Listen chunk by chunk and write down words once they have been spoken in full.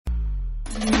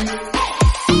Welcome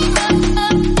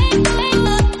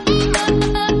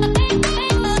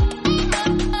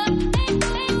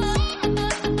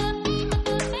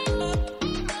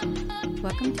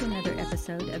to another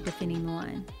episode of Defending the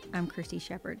Line. I'm Christy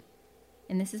Shepard,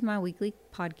 and this is my weekly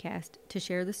podcast to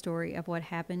share the story of what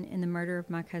happened in the murder of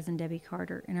my cousin Debbie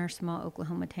Carter in our small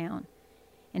Oklahoma town,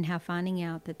 and how finding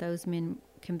out that those men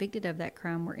convicted of that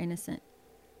crime were innocent,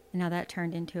 and how that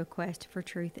turned into a quest for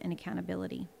truth and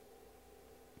accountability.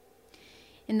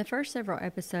 In the first several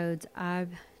episodes,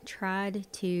 I've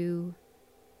tried to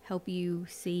help you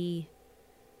see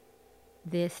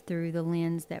this through the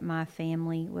lens that my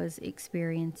family was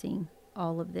experiencing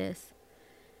all of this.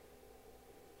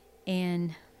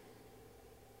 And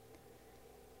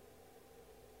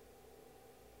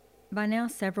by now,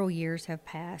 several years have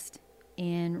passed,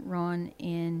 and Ron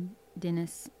and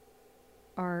Dennis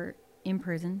are in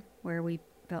prison, where we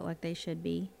felt like they should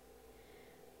be.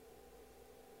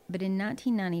 But in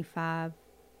 1995,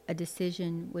 a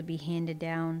decision would be handed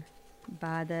down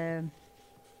by the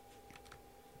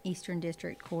Eastern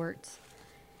District Courts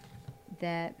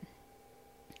that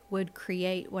would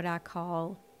create what I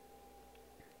call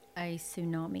a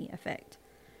tsunami effect,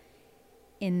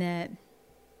 in that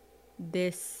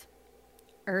this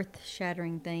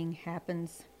earth-shattering thing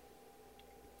happens,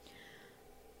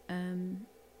 and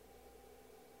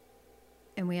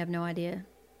we have no idea.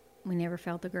 We never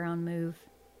felt the ground move.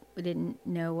 We didn't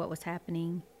know what was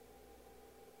happening.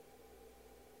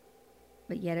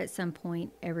 But yet at some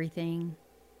point, everything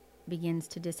begins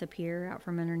to disappear out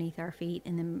from underneath our feet,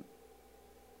 and then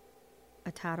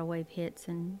a tidal wave hits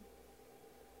and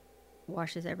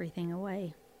washes everything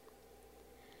away.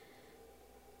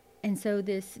 And so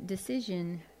this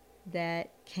decision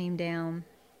that came down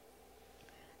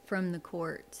from the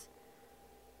courts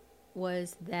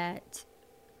was that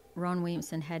Ron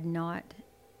Williamson had not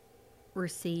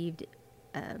received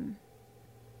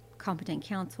competent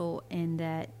counsel, and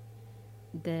that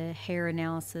the hair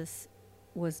analysis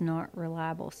was not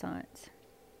reliable science.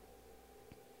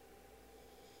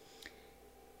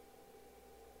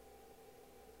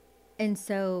 And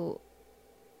so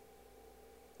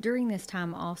during this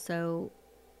time also,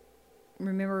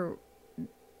 remember,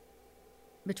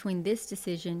 between this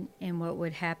decision and what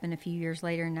would happen a few years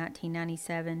later in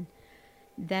 1997,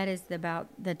 that is about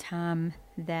the time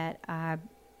that I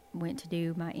went to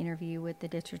do my interview with the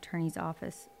district attorney's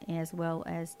office, as well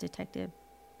as Detective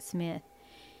Smith.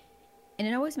 And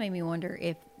it always made me wonder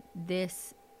if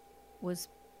this was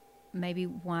maybe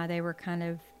why they were kind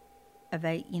of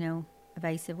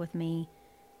evasive with me,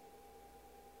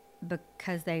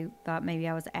 because they thought maybe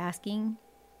I was asking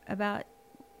about,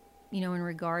 in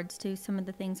regards to some of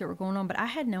the things that were going on. But I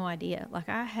had no idea. Like,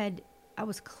 I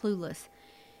was clueless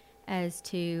as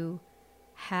to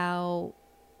how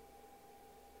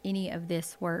any of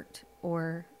this worked,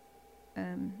 or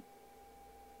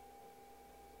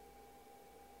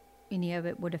any of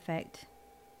it would affect,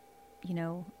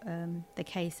 the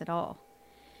case at all.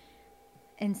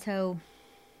 And so,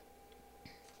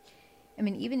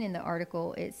 even in the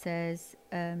article, it says,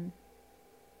 the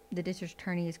district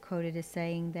attorney is quoted as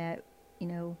saying that,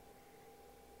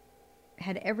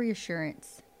 had every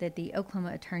assurance that the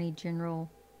Oklahoma Attorney General,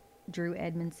 Drew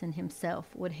Edmondson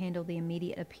himself, would handle the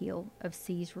immediate appeal of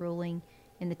C's ruling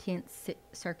in the 10th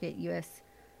Circuit U.S.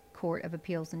 Court of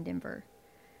Appeals in Denver.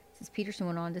 Says Peterson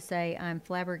went on to say, "I'm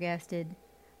flabbergasted,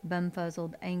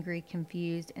 bumfuzzled, angry,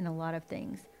 confused, and a lot of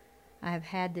things. I have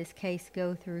had this case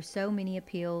go through so many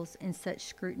appeals and such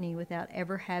scrutiny without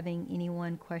ever having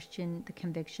anyone question the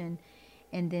conviction,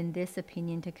 and then this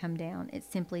opinion to come down. It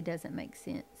simply doesn't make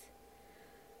sense."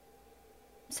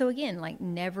 So again,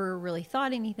 never really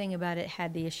thought anything about it,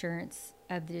 had the assurance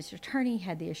of the district attorney,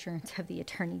 had the assurance of the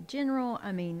attorney general.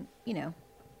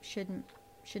 Shouldn't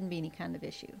be any kind of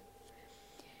issue.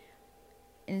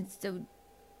 And so,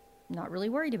 not really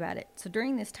worried about it. So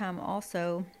during this time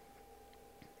also,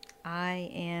 I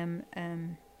am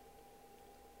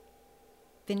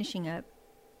finishing up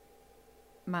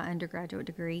my undergraduate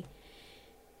degree,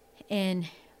 and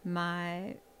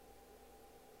my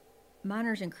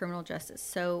minors in criminal justice.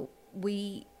 So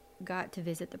we got to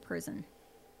visit the prison.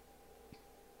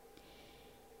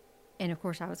 And of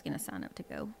course I was going to sign up to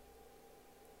go.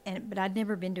 But I'd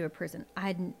never been to a prison.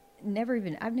 I've never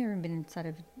even been inside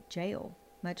of jail,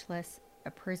 much less a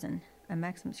prison, a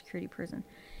maximum security prison.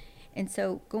 And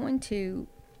so going to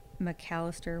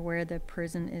McAlester, where the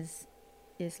prison is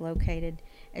located,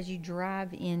 as you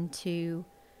drive into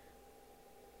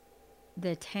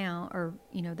the town, or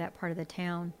that part of the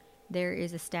town, there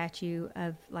is a statue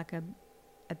of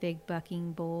a big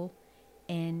bucking bull,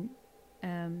 and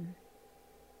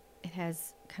it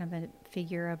has kind of a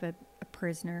figure of a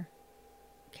prisoner,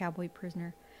 cowboy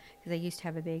prisoner, because they used to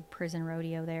have a big prison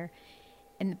rodeo there.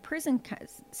 And the prison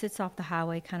sits off the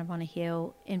highway kind of on a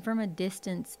hill, and from a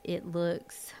distance it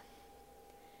looks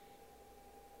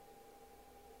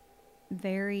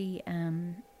very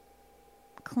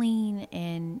clean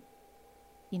and,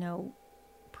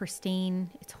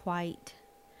 pristine. It's white.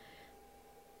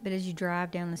 But as you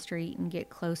drive down the street and get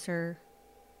closer,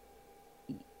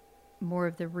 more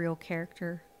of the real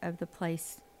character of the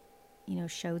place,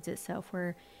 shows itself,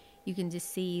 where you can just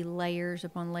see layers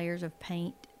upon layers of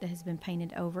paint that has been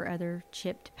painted over other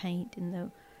chipped paint, and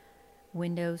the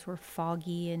windows were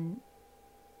foggy and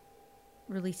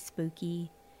really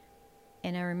spooky.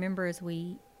 And I remember as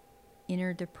we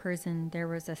entered the prison, there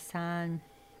was a sign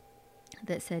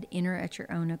that said, "Enter at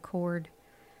your own accord.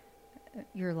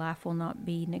 Your life will not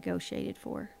be negotiated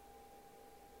for."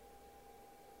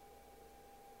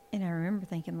 And I remember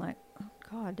thinking, like, oh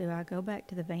God, do I go back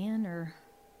to the van? Or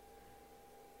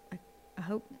I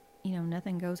hope,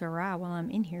 nothing goes awry while I'm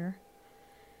in here.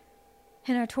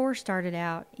 And our tour started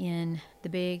out in the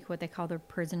big, what they call the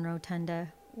prison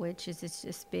rotunda, which is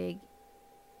this big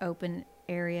open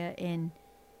area. And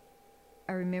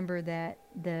I remember that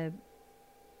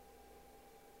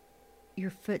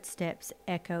your footsteps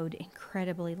echoed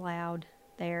incredibly loud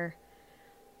there.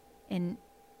 And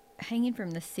hanging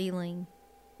from the ceiling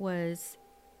was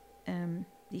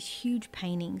these huge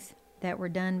paintings that were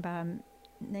done by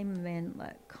name of a man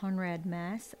like Conrad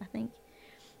Mass, I think.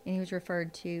 And he was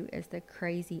referred to as the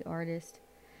crazy artist.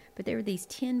 But there were these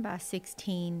 10 by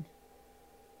 16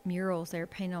 murals that were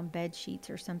painted on bed sheets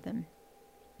or something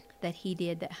that he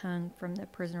did, that hung from the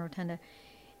prison rotunda.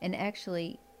 And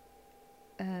actually,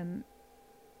 I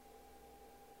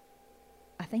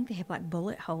think they have like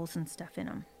bullet holes and stuff in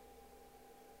them,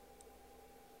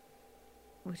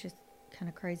 which is kind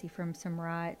of crazy from some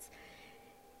riots.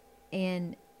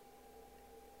 And,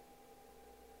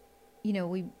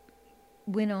 we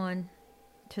went on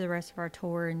to the rest of our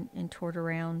tour and toured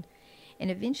around. And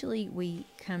eventually we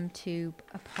come to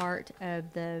a part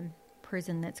of the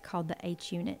prison that's called the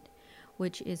H Unit,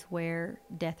 which is where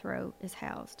death row is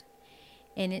housed.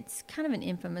 And it's kind of an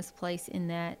infamous place in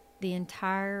that the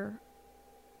entire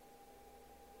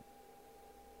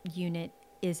unit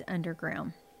is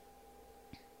underground.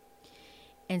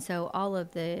 And so all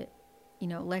of the,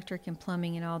 electric and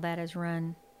plumbing and all that is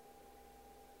run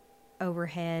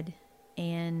overhead.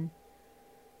 And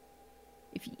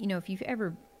if you've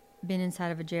ever been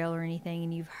inside of a jail or anything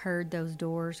and you've heard those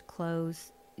doors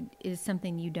close, it is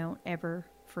something you don't ever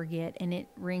forget. And it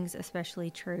rings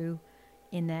especially true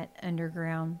in that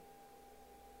underground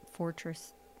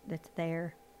fortress that's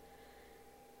there.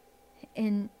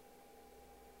 And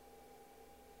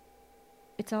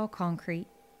it's all concrete.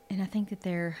 And I think that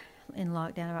they're in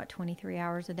lockdown about 23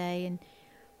 hours a day. And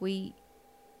we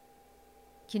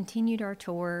continued our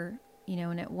tour,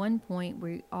 and at one point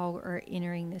we all are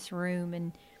entering this room,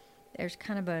 and there's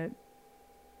kind of a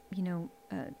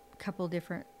couple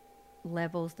different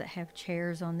levels that have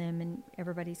chairs on them, and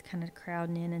everybody's kind of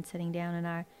crowding in and sitting down. And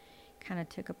I kind of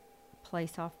took a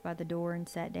place off by the door and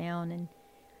sat down. And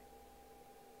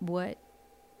what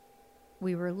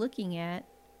we were looking at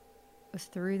was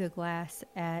through the glass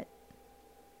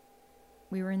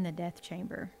we were in the death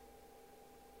chamber.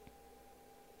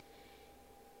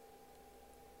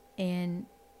 And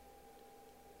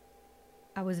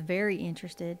I was very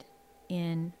interested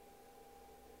in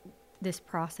this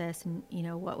process and,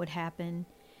 what would happen.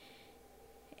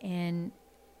 And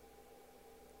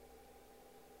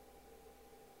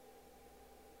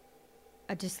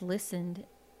I just listened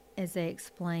as they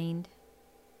explained,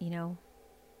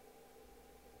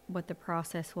 what the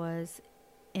process was.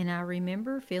 And I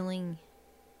remember feeling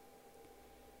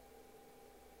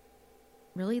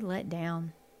really let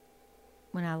down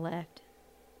when I left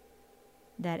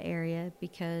that area,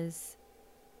 because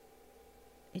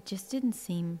it just didn't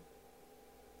seem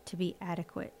to be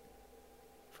adequate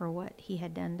for what he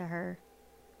had done to her.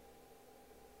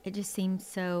 It just seemed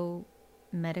so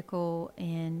medical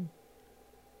and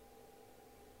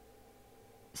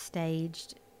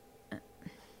staged.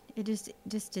 It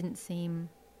just didn't seem,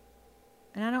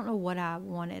 and I don't know what I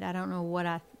wanted. I don't know what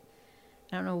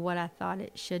I thought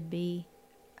it should be.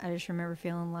 I just remember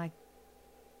feeling like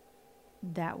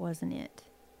that wasn't it.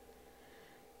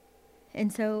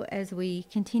 And so as we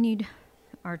continued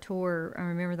our tour, I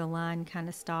remember the line kind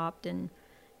of stopped and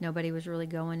nobody was really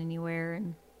going anywhere.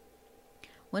 And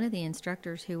one of the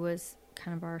instructors, who was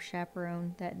kind of our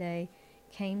chaperone that day,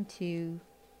 came to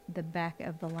the back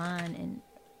of the line,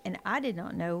 and I did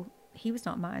not know, he was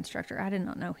not my instructor. I did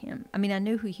not know him. I mean, I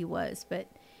knew who he was, but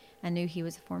I knew he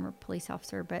was a former police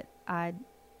officer, but I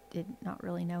did not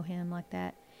really know him like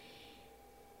that.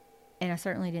 And I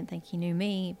certainly didn't think he knew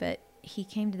me, but he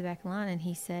came to the back of the line and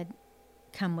he said,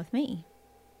 "Come with me."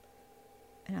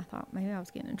 And I thought maybe I was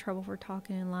getting in trouble for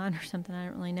talking in line or something. I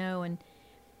don't really know. And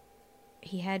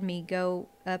he had me go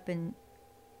up and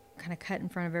kind of cut in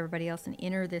front of everybody else and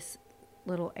enter this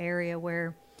little area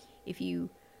where if you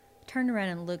turned around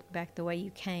and looked back the way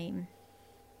you came,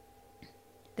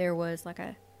 there was like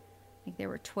I think there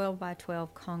were 12 by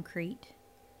 12 concrete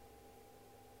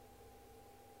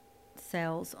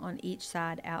cells on each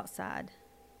side outside.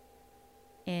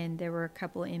 And there were a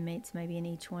couple of inmates maybe in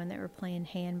each one that were playing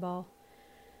handball.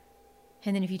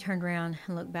 And then if you turned around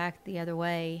and looked back the other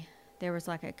way, there was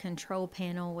like a control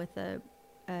panel with a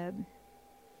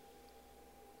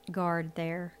guard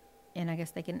there. And I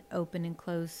guess they can open and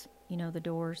close, the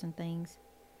doors and things.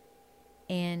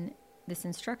 And this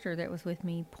instructor that was with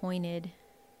me pointed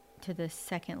to the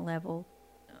second level,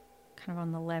 kind of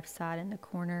on the left side in the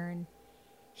corner. And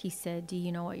he said, "Do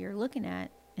you know what you're looking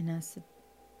at?" And I said,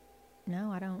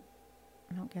 "No, I don't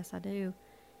guess I do."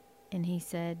 And he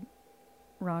said,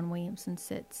 "Ron Williamson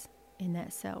sits in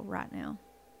that cell right now."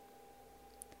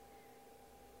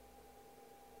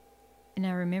 And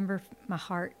I remember my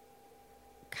heart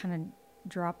kind of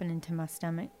dropping into my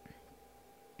stomach.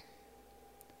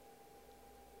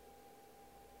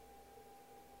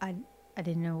 I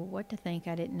didn't know what to think.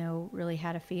 I didn't know really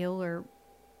how to feel or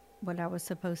what I was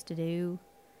supposed to do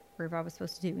or if I was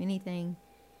supposed to do anything.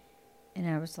 And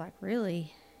I was like,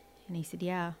 "Really?" And he said,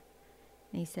 "Yeah."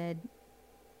 And he said,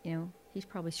 "He's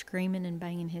probably screaming and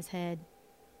banging his head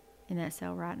in that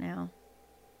cell right now.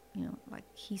 Like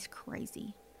he's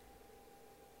crazy."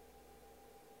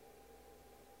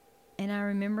 And I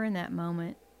remember in that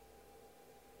moment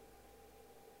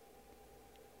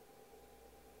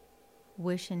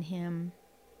wishing him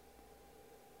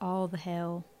all the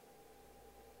hell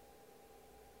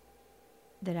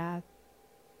that I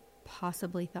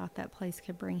possibly thought that place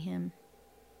could bring him.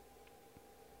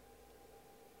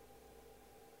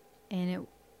 And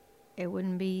it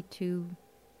wouldn't be too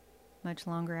much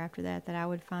longer after that I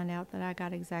would find out that I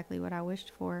got exactly what I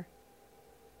wished for.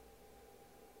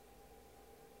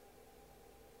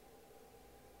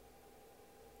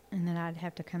 And that I'd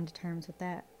have to come to terms with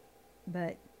that.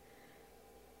 But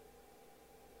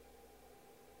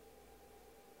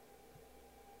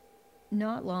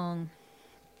not long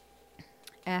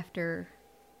after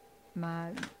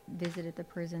my visit at the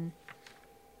prison,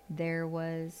 there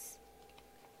was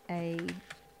I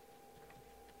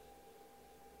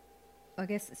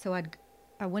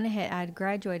went ahead. I'd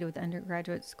graduated with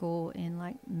undergraduate school in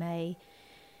like May,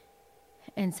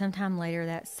 and sometime later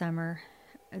that summer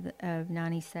of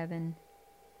 97,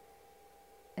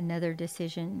 another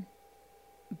decision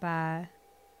by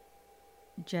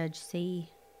Judge C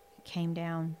came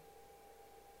down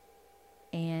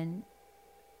and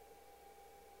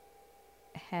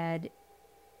had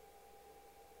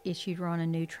issued Ron a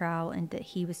new trial and that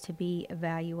he was to be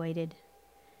evaluated.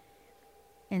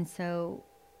 And so,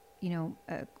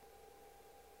 at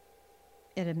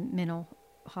a mental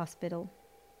hospital,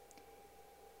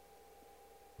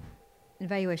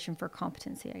 evaluation for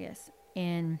competency, I guess.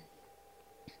 And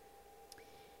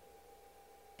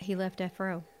he left death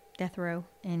row,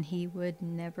 and he would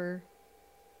never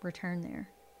return there.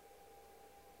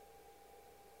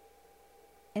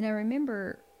 And I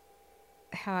remember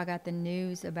how I got the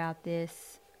news about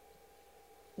this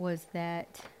was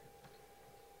that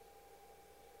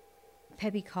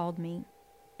Peppy called me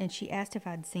and she asked if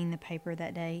I'd seen the paper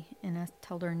that day, and I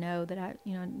told her no, that I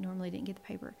normally didn't get the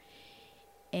paper.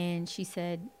 And she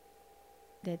said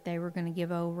that they were going to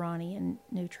give old Ronnie a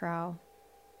new trial.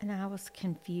 And I was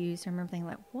confused. I remember thinking,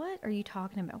 like, what are you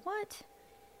talking about? What?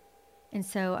 And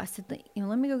so I said,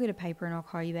 let me go get a paper and I'll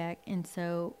call you back. And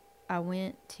so I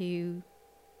went to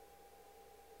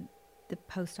the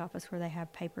post office where they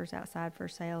have papers outside for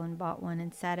sale and bought one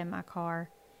and sat in my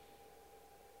car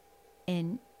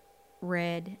and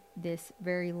read this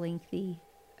very lengthy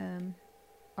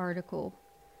article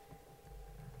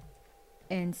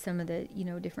and some of the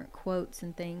different quotes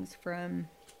and things from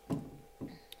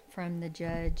the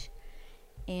judge.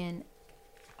 And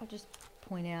I'll just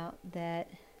point out that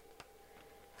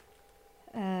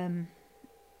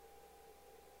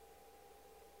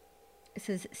it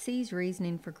says C's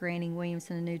reasoning for granting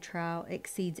Williamson a new trial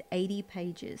exceeds 80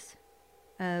 pages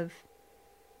of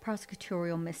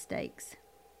prosecutorial mistakes.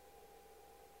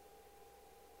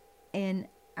 And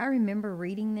I remember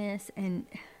reading this and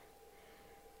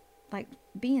like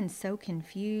being so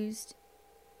confused,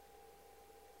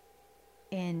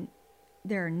 and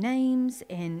there are names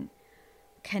and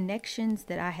connections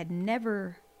that I had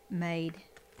never made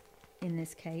in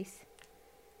this case.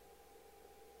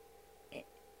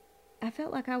 I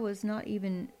felt like I was not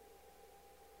even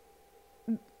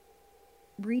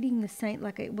reading the same,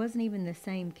 like it wasn't even the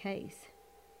same case.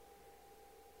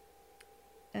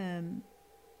 And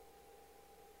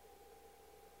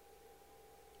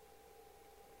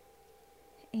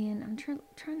I'm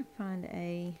trying to find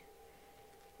a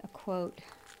quote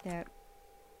that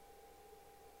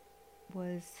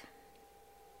was,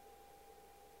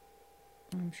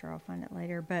 I'm sure I'll find it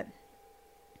later, but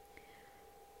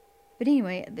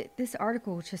anyway, this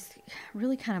article just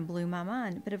really kind of blew my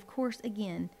mind. But of course,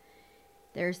 again,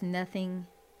 there's nothing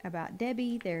about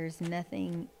Debbie. There's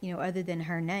nothing, other than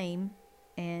her name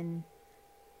and,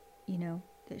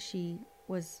 that she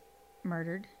was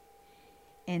murdered.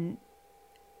 And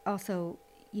also,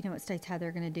 it states how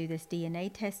they're going to do this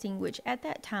DNA testing, which at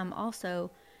that time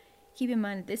also, keep in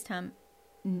mind at this time,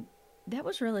 that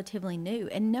was relatively new.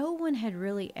 And no one had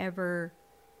really ever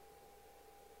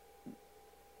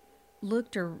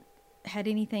looked or had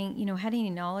anything, had any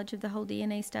knowledge of the whole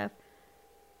DNA stuff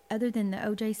other than the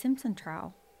O.J. Simpson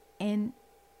trial. And,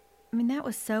 that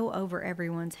was so over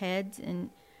everyone's heads and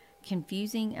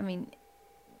confusing.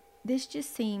 This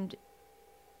just seemed,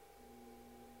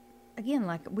 again,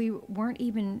 like we wasn't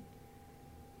even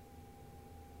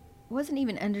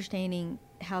understanding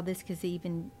how this could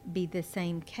even be the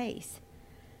same case.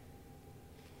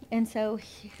 And so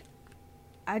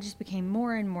I just became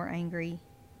more and more angry,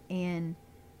 and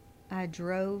I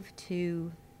drove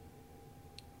to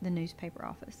the newspaper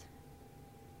office.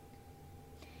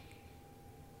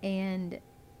 And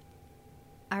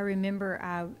I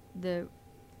remember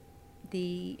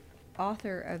the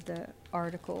author of the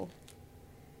article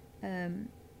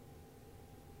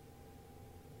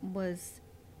was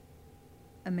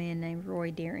a man named Roy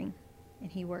Deering,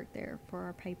 and he worked there for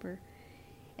our paper.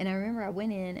 And I remember I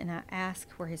went in and I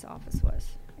asked where his office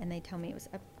was, and they told me it was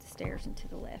up the stairs and to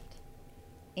the left.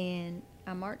 And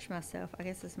I marched myself, I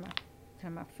guess this is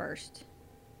my first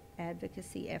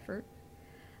advocacy effort.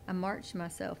 I marched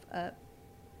myself up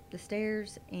the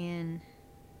stairs and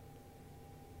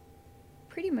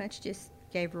pretty much just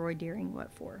gave Roy Deering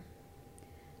what for.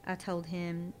 I told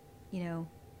him,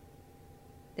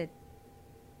 that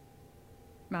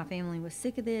my family was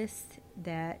sick of this,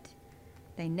 that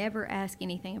they never ask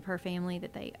anything of her family,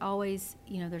 that they always,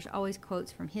 there's always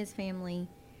quotes from his family,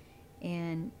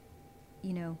 and,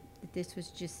 that this was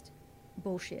just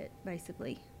bullshit,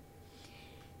 basically.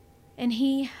 And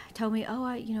he told me,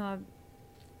 I've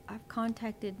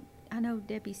contacted, I know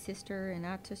Debbie's sister, and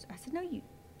I said, no, you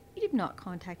did not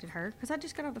contacted her, because I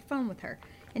just got off the phone with her,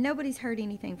 and nobody's heard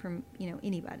anything from,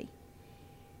 anybody.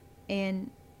 And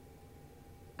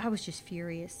I was just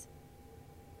furious,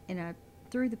 and I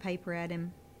threw the paper at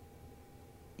him,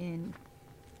 and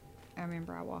I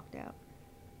remember I walked out.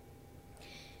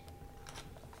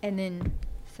 And then,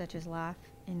 such is life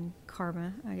and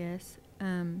karma, I guess,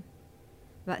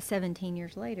 about 17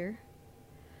 years later,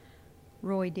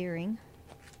 Roy Deering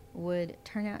would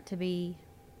turn out to be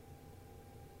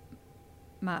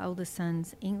my oldest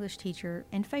son's English teacher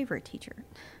and favorite teacher.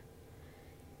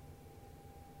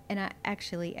 And I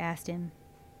actually asked him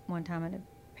one time at a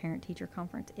parent-teacher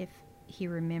conference if he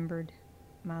remembered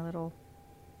my little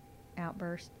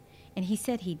outburst. And he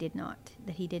said that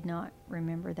he did not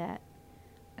remember that.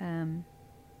 And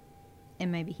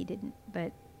maybe he didn't,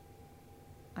 but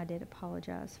I did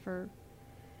apologize for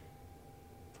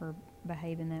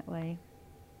behaving that way.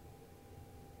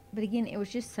 But again, it was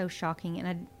just so shocking,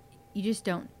 and you just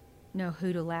don't know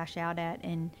who to lash out at,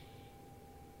 and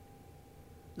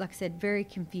like I said, very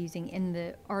confusing. And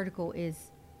the article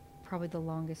is probably the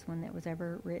longest one that was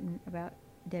ever written about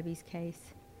Debbie's case.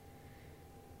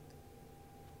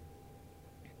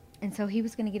 And so he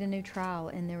was going to get a new trial,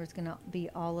 and there was going to be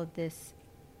all of this,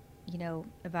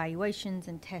 evaluations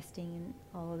and testing and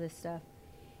all of this stuff.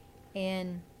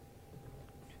 And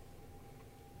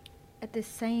at the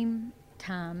same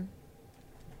time,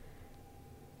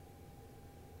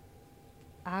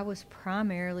 I was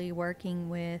primarily working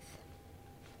with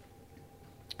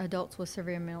adults with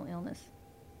severe mental illness,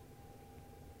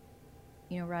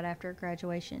 right after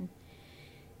graduation.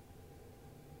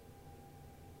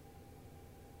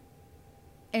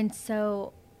 And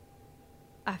so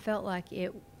I felt like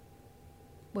it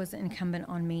was incumbent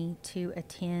on me to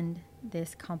attend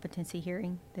this competency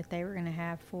hearing that they were going to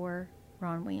have for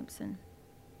Ron Williamson.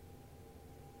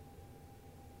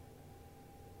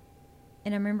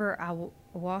 And I remember I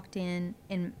walked in,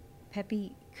 and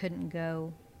Peppy couldn't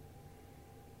go.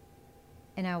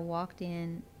 And I walked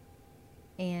in,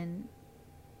 and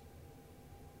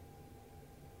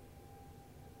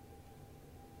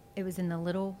it was in the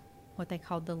little, what they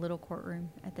called the little courtroom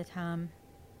at the time.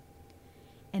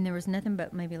 And there was nothing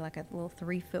but maybe like a little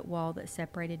 3-foot wall that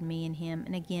separated me and him.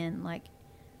 And again, like,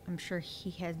 I'm sure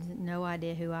he has no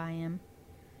idea who I am.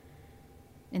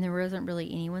 And there wasn't really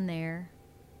anyone there.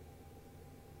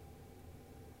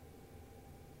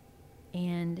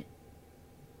 And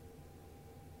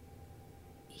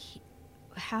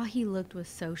how he looked was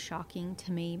so shocking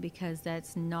to me, because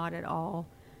that's not at all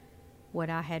what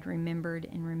I had remembered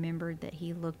that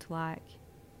he looked like.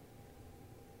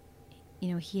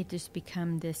 You know, he had just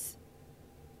become this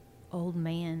old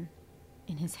man,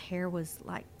 and his hair was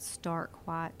like stark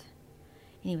white,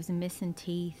 and he was missing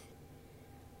teeth.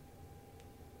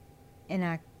 And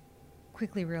I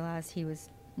quickly realized he was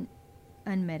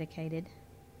unmedicated.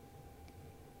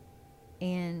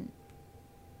 And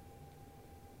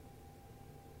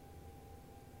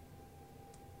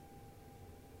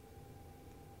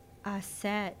I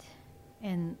sat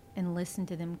and listened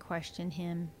to them question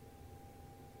him.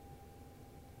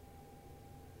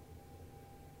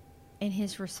 And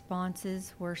his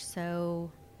responses were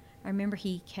so... I remember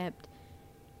he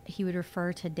would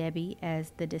refer to Debbie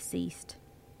as the deceased.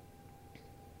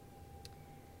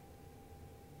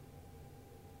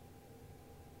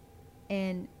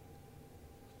 And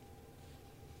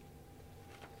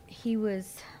he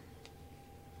was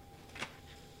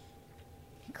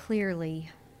clearly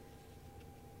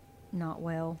not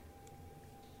well.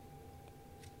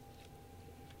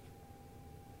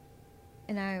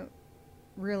 And I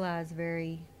realized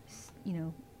very,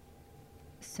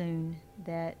 soon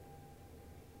that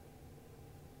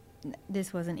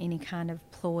this wasn't any kind of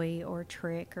ploy or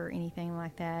trick or anything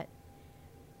like that.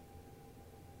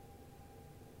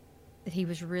 That he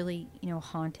was really,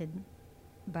 haunted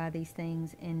by these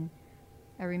things. And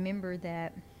I remember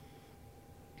that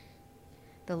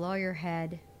the lawyer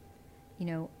had,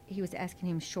 he was asking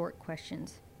him short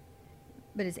questions,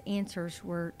 but his answers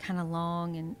were kind of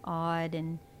long and odd,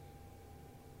 and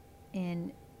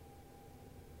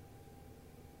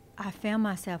I found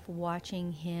myself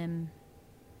watching him,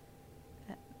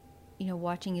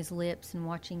 watching his lips and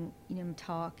watching, him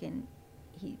talk, and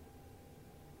he,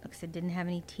 like I said, didn't have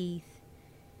any teeth,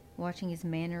 watching his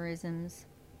mannerisms,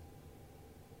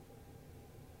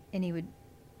 and he would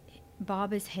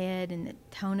bob his head and the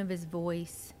tone of his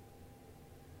voice.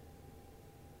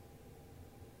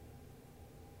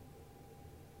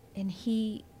 And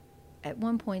he, at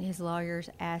one point, his lawyers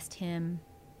asked him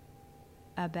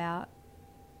about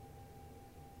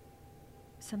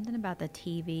something about the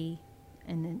TV,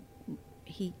 and then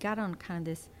he got on kind of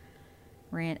this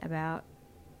rant about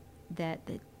that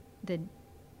the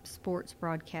sports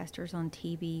broadcasters on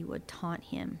TV would taunt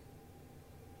him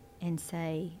and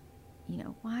say,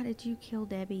 why did you kill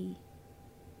Debbie?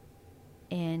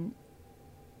 And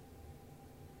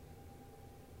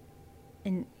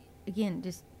again,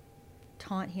 just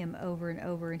taunt him over and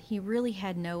over. And he really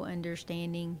had no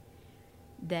understanding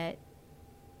that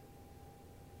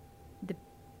the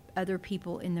other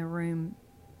people in the room,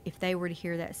 if they were to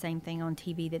hear that same thing on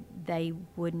TV, that they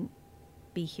wouldn't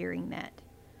be hearing that.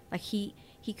 Like he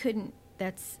couldn't,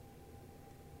 that's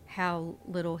how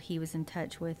little he was in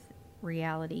touch with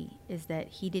reality, is that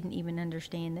he didn't even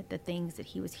understand that the things that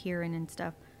he was hearing and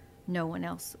stuff, no one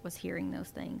else was hearing those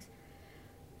things,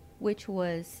 which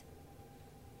was,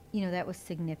 that was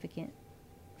significant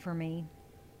for me.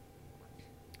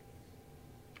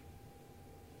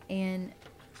 And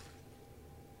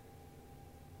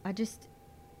I just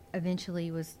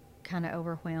eventually was kind of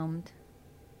overwhelmed.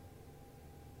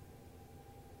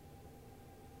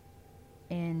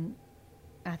 And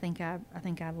I think I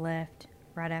left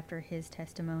right after his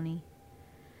testimony.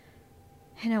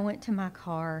 And I went to my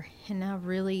car, and I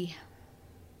really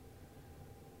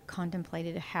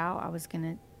contemplated how I was going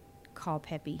to call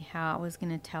Peppy, how I was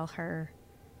going to tell her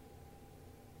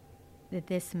that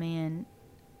this man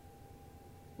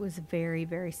was very,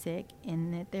 very sick,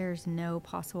 and that there's no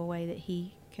possible way that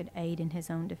he could aid in his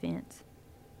own defense.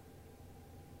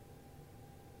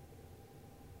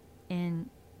 And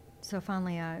so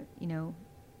finally I,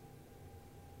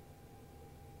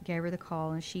 gave her the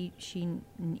call, and she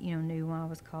knew why I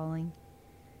was calling.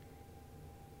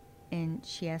 And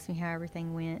she asked me how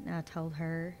everything went, and I told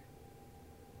her,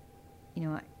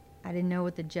 I didn't know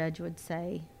what the judge would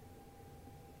say,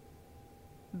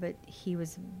 but he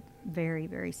was very,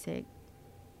 very sick,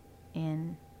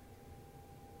 and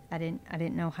I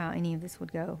didn't know how any of this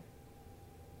would go,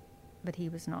 but he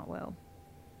was not well.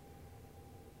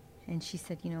 And she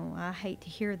said, I hate to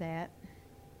hear that.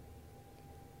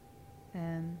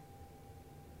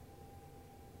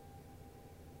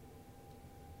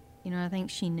 I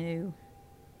think she knew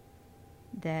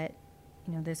that,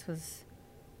 this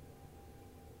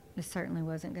certainly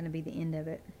wasn't going to be the end of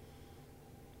it.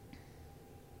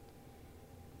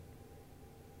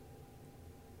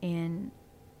 And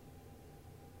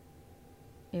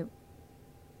it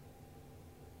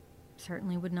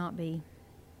certainly would not be.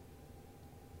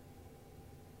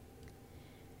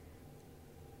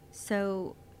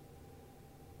 So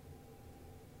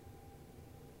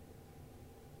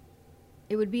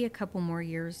it would be a couple more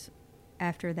years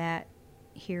after that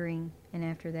hearing and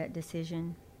after that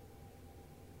decision.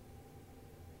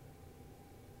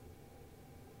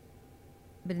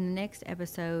 But in the next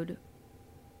episode,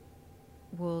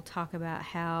 we'll talk about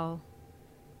how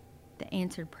the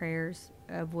answered prayers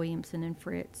of Williamson and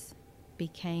Fritz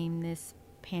became this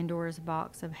Pandora's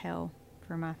box of hell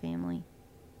for my family.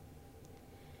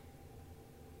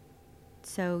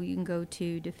 So you can go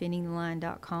to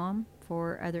defendingtheline.com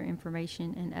for other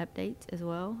information and updates, as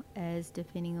well as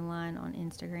Defending the Line on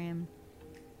Instagram.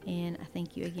 And I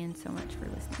thank you again so much for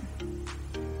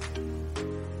listening.